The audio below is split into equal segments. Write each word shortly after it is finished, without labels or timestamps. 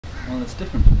Well, it's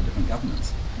different from the different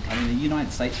governments. I mean, the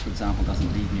United States, for example, doesn't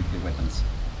need nuclear weapons.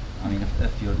 I mean,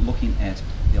 if you're looking at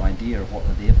the idea of what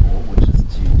they're there for, which is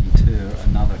to deter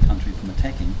another country from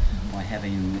attacking by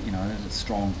having, you know, a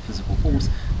strong physical force,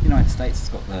 the United States has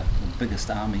got the biggest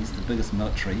armies, the biggest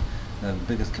military, the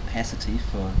biggest capacity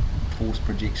for force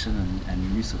projection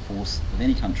and use of force of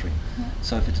any country. Yeah.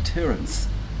 So for deterrence,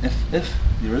 if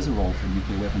there is a role for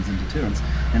nuclear weapons in deterrence,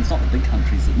 then it's not the big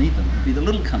countries that need them, it would be the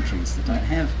little countries that don't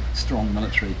have strong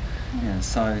military. Yeah,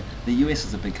 so the US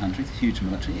is a big country, it's a huge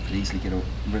military, it could easily get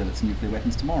rid of its nuclear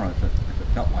weapons tomorrow if it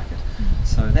felt like it.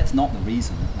 So that's not the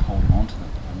reason that they're holding on to them.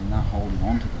 I mean, they're holding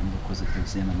on to them because it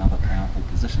gives them another powerful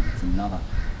position. It's another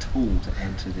tool to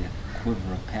add to their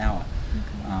quiver of power.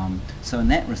 Okay. So in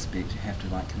that respect, you have to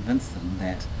convince them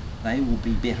that they will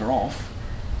be better off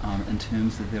in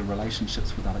terms of their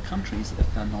relationships with other countries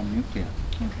if they're non-nuclear.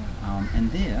 Okay.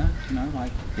 And there,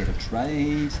 better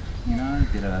trade,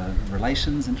 better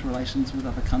interrelations with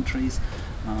other countries.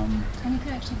 And you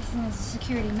could actually be seen as a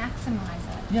security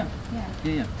maximizer.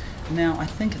 Yeah. Now, I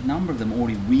think a number of them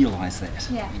already realise that.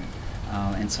 Yeah.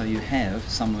 And so you have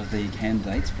some of the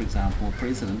candidates, for example, the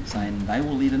president, saying they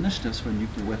will lead initiatives for a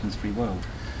nuclear weapons-free world.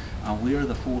 Where are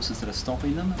the forces that are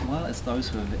stopping them? Well, it's those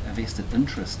who have a vested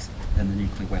interest in the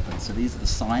nuclear weapons. So these are the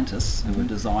scientists who are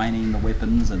designing the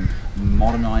weapons and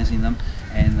modernising them,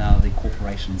 and the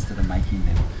corporations that are making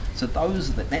them. So that's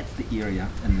the area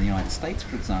in the United States,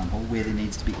 for example, where there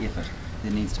needs to be effort.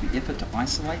 There needs to be effort to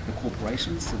isolate the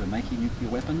corporations that are making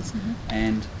nuclear weapons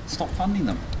and stop funding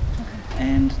them. Okay.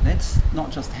 And that's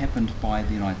not just happened by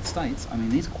the United States. I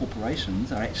mean, these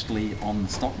corporations are actually on the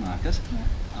stock market,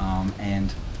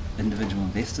 and individual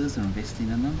investors are investing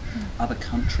in them. Other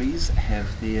countries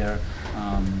have their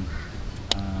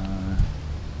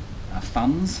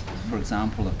funds, for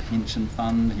example, a pension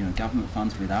fund, government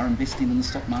funds where they're investing in the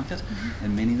stock market,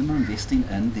 and many of them are investing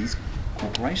in these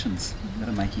corporations that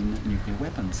are making nuclear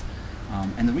weapons.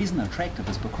 And the reason they're attractive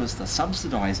is because the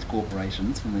subsidised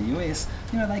corporations from the US,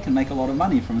 they can make a lot of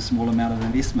money from a small amount of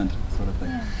investment, sort of thing.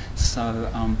 Yeah.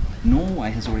 So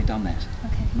Norway has already done that.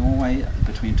 Okay. Norway,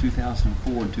 between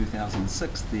 2004 and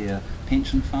 2006, their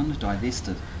pension fund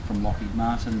divested from Lockheed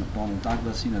Martin, McDonnell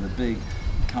Douglas, the big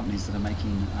companies that are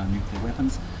making nuclear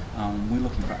weapons. We're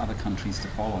looking for other countries to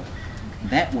follow. Okay.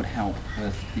 That would help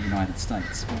with the United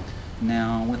States.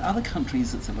 Now, with other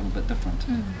countries, it's a little bit different.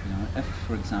 If,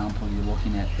 for example, you're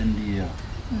looking at India,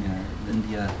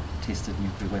 India tested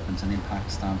nuclear weapons and then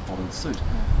Pakistan followed suit.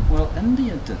 Well,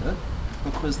 India did it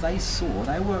because they saw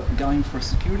they were going for a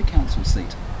Security Council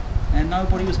seat and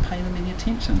nobody was paying them any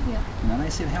attention. They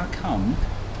said, how come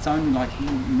it's only like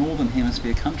northern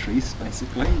hemisphere countries,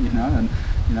 basically, and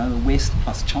the West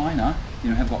plus China,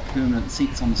 have got permanent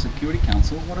seats on the Security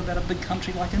Council. What about a big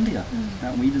country like India?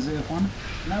 Don't we deserve one?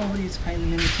 Nobody's paying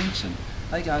them any attention.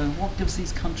 They go, what gives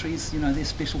these countries, their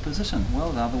special position? Well,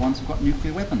 they're the ones who've got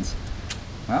nuclear weapons.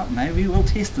 Well, maybe we'll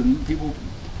test them. People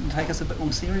take us a bit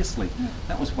more seriously.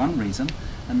 That was one reason.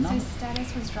 So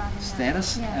status was driving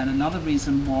status, that. And another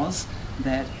reason was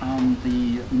that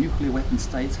the nuclear weapon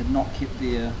states had not kept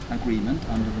their agreement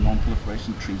under the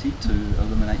non-proliferation treaty to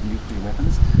eliminate nuclear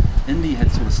weapons. India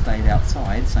had sort of stayed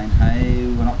outside saying, hey,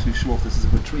 we're not too sure if this is a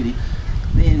good treaty.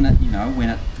 Then, when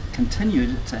it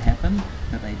continued to happen,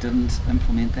 that they didn't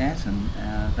implement that, and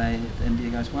India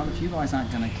goes, well, if you guys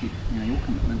aren't going to keep your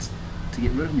commitments to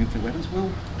get rid of nuclear weapons,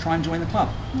 we'll try and join the club,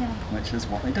 which is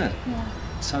what they did.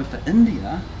 So for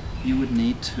India, you would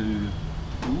need to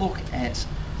look at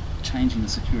changing the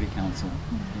Security Council.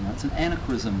 It's an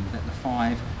anachronism that the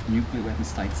 5 nuclear weapon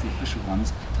states, the official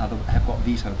ones, have got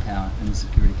veto power in the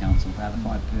Security Council. They are the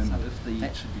 5 permanent. So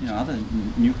if other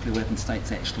nuclear weapon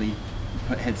states actually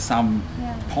had some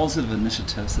positive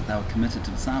initiatives that they were committed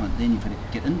to disarmament, then you could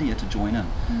get India to join in.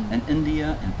 And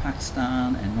India and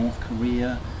Pakistan and North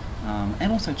Korea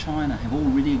and also China have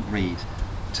already agreed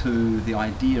to the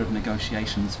idea of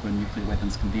negotiations for a nuclear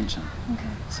weapons convention.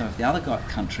 So if the other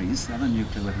countries, the other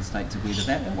nuclear weapon states agree to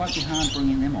that, it won't be hard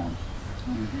bringing them on.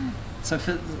 So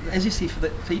as you see,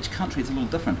 for each country it's a little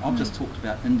different. I've just talked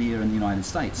about India and the United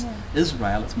States.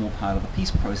 Israel, it's more part of the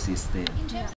peace process there.